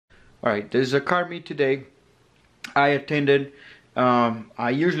Alright, there's a car meet today. I attended.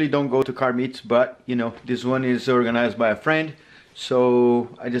 I usually don't go to car meets, but you know, this one is organized by a friend. So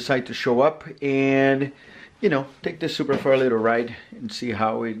I decided to show up and, you know, take the Supra for a little ride and see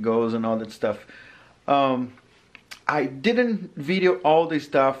how it goes and all that stuff. I didn't video all this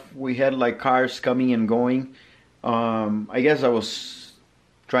stuff. We had like cars coming and going. I guess I was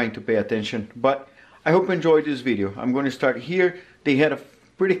trying to pay attention, but I hope you enjoyed this video. I'm going to start here. They had a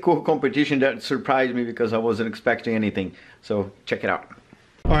pretty cool competition that surprised me because I wasn't expecting anything. So check it out.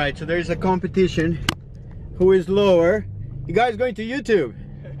 All right, so there's a competition. Who is lower? You guys going to YouTube?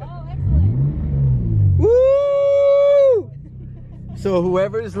 Oh, excellent. Woo! So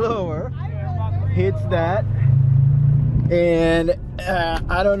whoever is lower hits that. And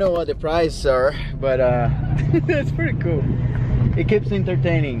I don't know what the prizes are, but it's pretty cool. It keeps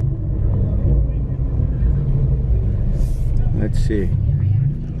entertaining. Let's see.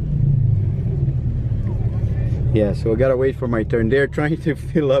 Yeah, so I gotta wait for my turn. They're trying to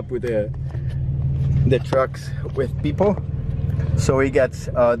fill up with the trucks with people, so he gets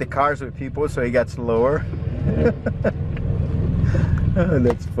the cars with people, so he gets lower.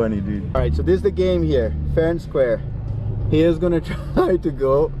 That's funny, dude. All right, so this is the game here, fair and square. He is gonna try to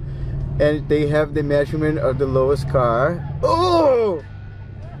go, and they have the measurement of the lowest car. Oh!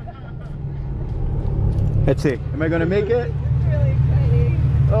 Let's see. Am I gonna make it? Really exciting.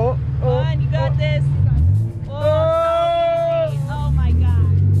 Oh! Come on, you got this. Oh my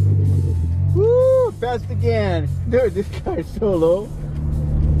god. Woo! Passed again. Dude, this car is so low.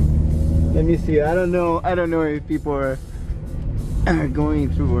 Let me see. I don't know if people are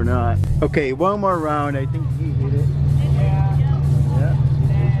going through or not. Okay, one more round. I think he hit it. Yeah.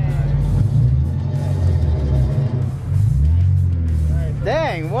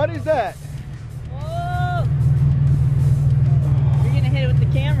 Dang, what is that? Whoa. You're gonna hit it with the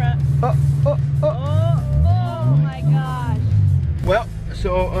camera. Oh. Oh my gosh. Well,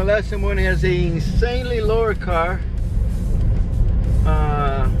 so unless someone has an insanely lower car,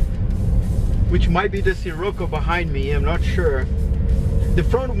 which might be the Sirocco behind me, I'm not sure. The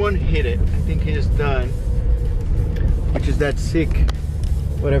front one hit it. I think he's done. Which is that sick,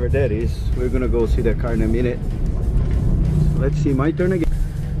 whatever that is. We're gonna go see that car in a minute. So let's see, my turn again.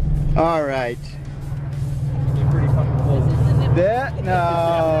 All right. That,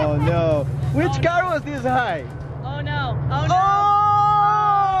 no. Which car was this high? Oh no. Oh no.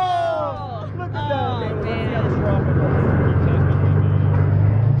 Oh! Look at that. Man.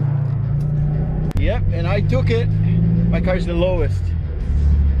 Yep, and I took it. My car's the lowest.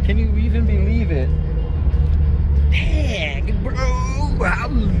 Can you even believe it? Dang, bro, how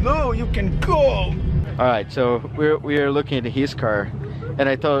low you can go. All right, so we are looking at his car, and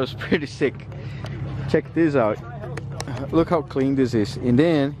I thought it was pretty sick. Check this out. Look how clean this is. And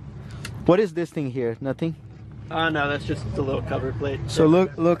then, what is this thing here? Nothing? No, that's just a little cover plate. So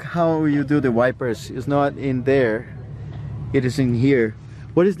look how you do the wipers. It's not in there. It is in here.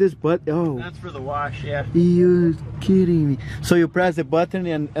 What is this button? Oh, that's for the wash, yeah. You're kidding me. So you press the button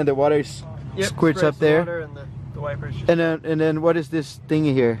and the water squirts up there. The water and the wipers just And then what is this thing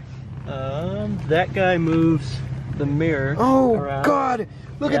here? That guy moves the mirror. Oh around. God!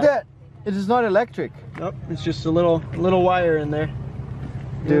 Look at that. It is not electric. Nope, it's just a little wire in there.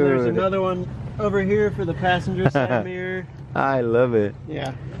 And Dude. there's another one over here for the passenger side mirror. I love it.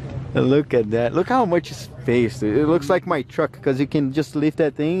 Yeah. And look at that. Look how much space. Dude. It looks like my truck because you can just lift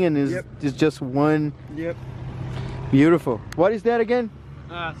that thing and it's just one. Yep. Beautiful. What is that again?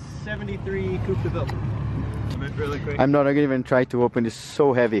 73 Coupe de Ville. Really quick. I'm not gonna even try to open this.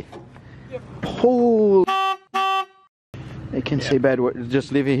 So heavy. Yep. Holy. I can say bad words.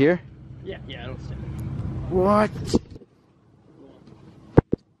 Just leave it here. Yeah, it'll stay. What?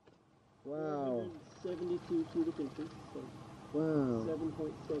 Wow. 72 cubic inches. So Wow.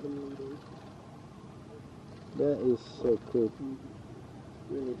 7.7 liters. That is so cool.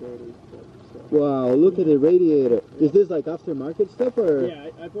 Really dirty stuff. Wow, look at the radiator. Is this like aftermarket stuff or? Yeah,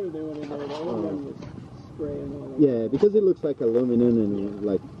 I put a new one in there. The old one was spray and all that. Yeah, because it looks like aluminum and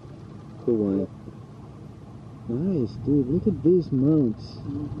like cool one. Nice, dude. Look at these mounts.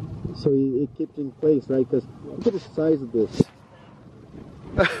 So it keeps in place, right? Because look at the size of this.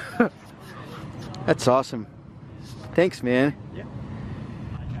 That's awesome. Thanks, man. Yeah.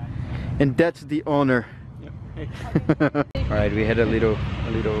 And that's the owner. Yep. All right, we had a little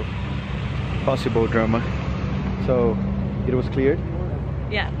possible drama. So it was cleared.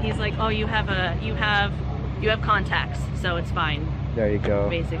 Yeah, he's like, oh, you have contacts, so it's fine. There you go.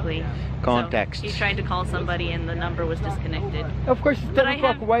 Basically. Contacts. So he tried to call somebody and the number was disconnected. Of course, it's 10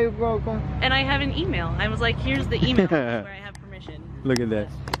 o'clock. Why you go? And I have an email. I was like, here's the email where I have permission. Look at that.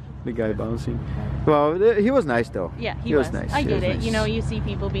 The guy bouncing. Well, he was nice though. Yeah, he was nice. I He get was it. nice. You know, you see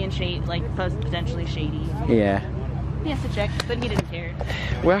people being shady, like potentially shady. Yeah. He has to check, but he didn't care.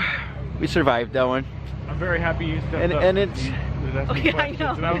 Well, we survived that one. I'm very happy you stepped up. And it's. Okay, I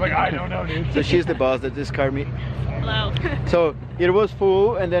know. And I was like, I don't know, dude. So she's the boss at this car meet. Hello. So it was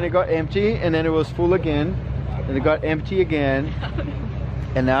full, and then it got empty, and then it was full again, and it got empty again,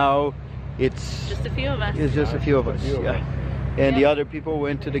 and now it's Just a few of us. it's just a few of us. Yeah. And the other people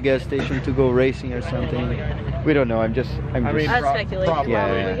went to the gas station to go racing or something. We don't know. I'm just. mean, That's speculation. probably.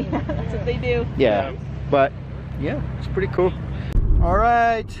 Yeah. That's what they do. Yeah. But yeah, it's pretty cool. All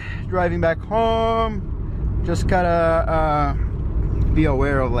right, driving back home. Just gotta be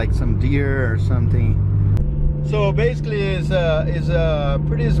aware of like some deer or something. So basically, it's a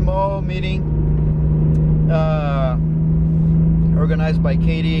pretty small meeting organized by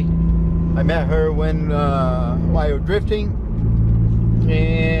Katie. I met her when while drifting,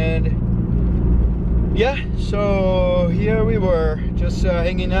 and yeah, so here we were just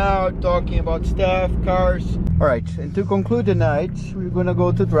hanging out, talking about stuff, cars. All right, and to conclude the night, we're gonna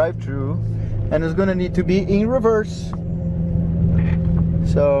go to drive-through, and it's gonna need to be in reverse.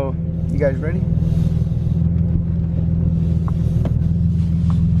 So, you guys ready?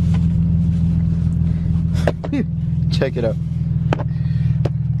 Check it out.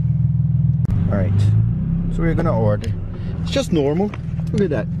 All right, so we're gonna order. It's just normal. Look at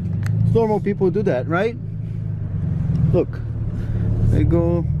that. Normal people do that, right? Look, they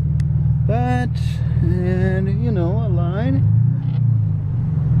go that, and you know, a line.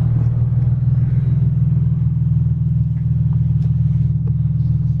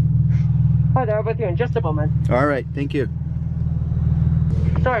 Hi there, I'll be with you in just a moment. All right, thank you.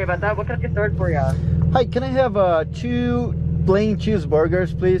 Sorry about that. What can I get started for you? Hi, can I have 2 plain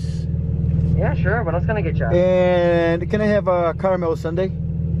cheeseburgers, please? Yeah, sure. What else can I get you? And can I have a caramel sundae?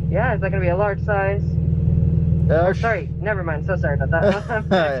 Yeah, is that gonna be a large size? Sorry, never mind. So sorry about that.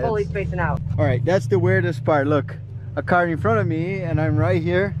 I'm fully spacing out. All right, that's the weirdest part. Look, a car in front of me, and I'm right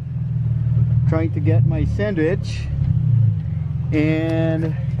here trying to get my sandwich.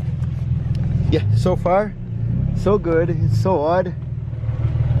 And yeah, so far, so good. It's so odd.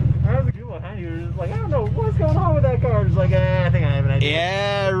 That was a good one, huh? You were just like, I don't know what's going on with that car. I was like, I think I have an idea.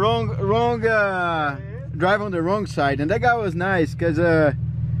 Yeah, wrong, drive on the wrong side. And that guy was nice, because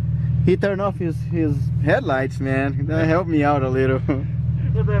he turned off his headlights, man. That helped me out a little.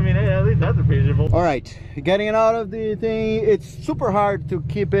 But I mean, at least that's appreciable. All right, getting it out of the thing, it's super hard to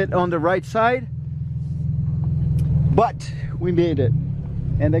keep it on the right side, but we made it.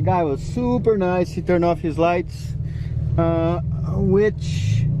 And the guy was super nice. He turned off his lights,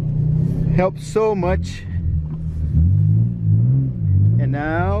 which helped so much. And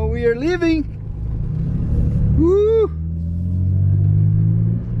now we are leaving. Woo!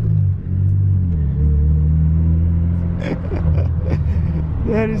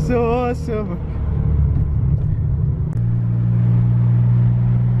 That is so awesome.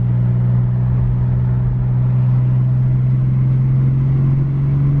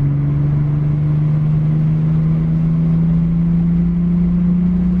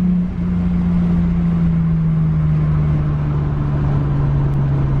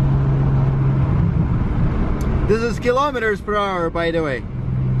 This is kilometers per hour, by the way.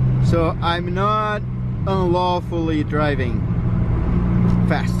 So I'm not unlawfully driving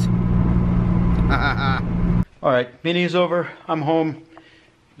fast. All right, meeting is over. I'm home.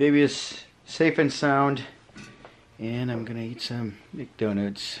 Baby is safe and sound, and I'm gonna eat some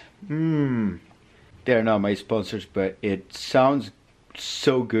McDonald's. They're not my sponsors, but it sounds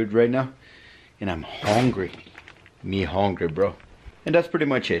so good right now, and I'm hungry. Me hungry, bro. And that's pretty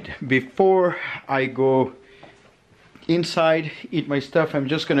much it. Before I go inside, eat my stuff, I'm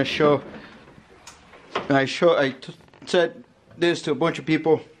just gonna show. I said this to a bunch of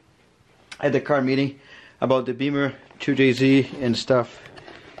people at the car meeting about the Beamer 2JZ and stuff,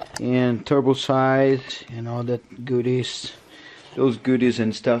 and turbo size and all that goodies, those goodies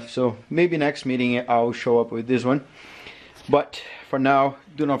and stuff. So maybe next meeting I'll show up with this one, but for now,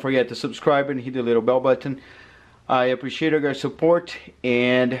 do not forget to subscribe and hit the little bell button. I appreciate your guys' support,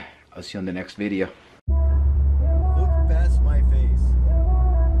 and I'll see you on the next video. Look past my face.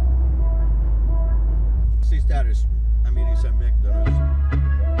 See status. I'm eating some